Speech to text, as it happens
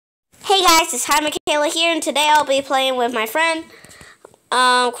Hey guys, it's Hi Michaela here, and today I'll be playing with my friend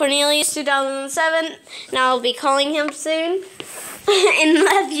Cornelius 2007, and I'll be calling him soon in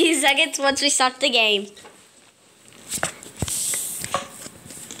a few seconds once we start the game.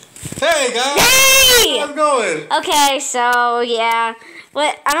 Hey guys! Hey! How's it going? Okay, so yeah,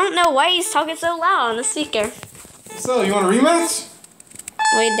 but I don't know why he's talking so loud on the speaker. So, you want a rematch?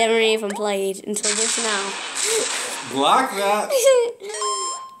 We never even played until just now. Block that.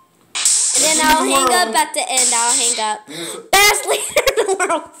 And then I'll hang up at the end. I'll hang up. Best leader in the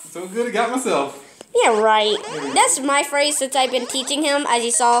world. So good, I got myself. Yeah, right. That's my phrase since I've been teaching him, as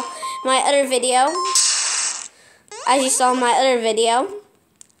you saw my other video. I've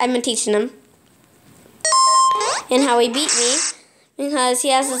been teaching him. And how he beat me. Because he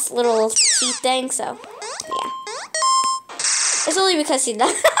has this little cheat thing, so, yeah. It's only because he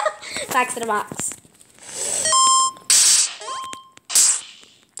does. Back to the box.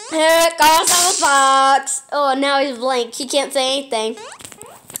 Here it goes on the box. Oh, now he's blank. He can't say anything.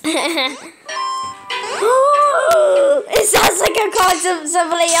 It sounds like I'm calling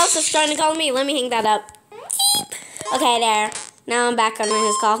somebody else is trying to call me. Let me hang that up. Okay, there. Now I'm back on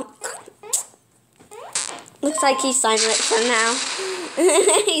his call. Looks like he's silent for now.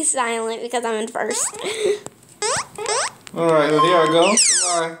 He's silent because I'm in first. Alright, well here I go.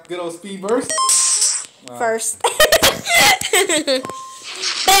 My good old speed burst. First.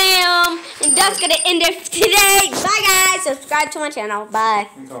 Bam! And that's gonna end it today. Bye guys. Subscribe to my channel. Bye.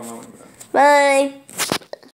 Bye.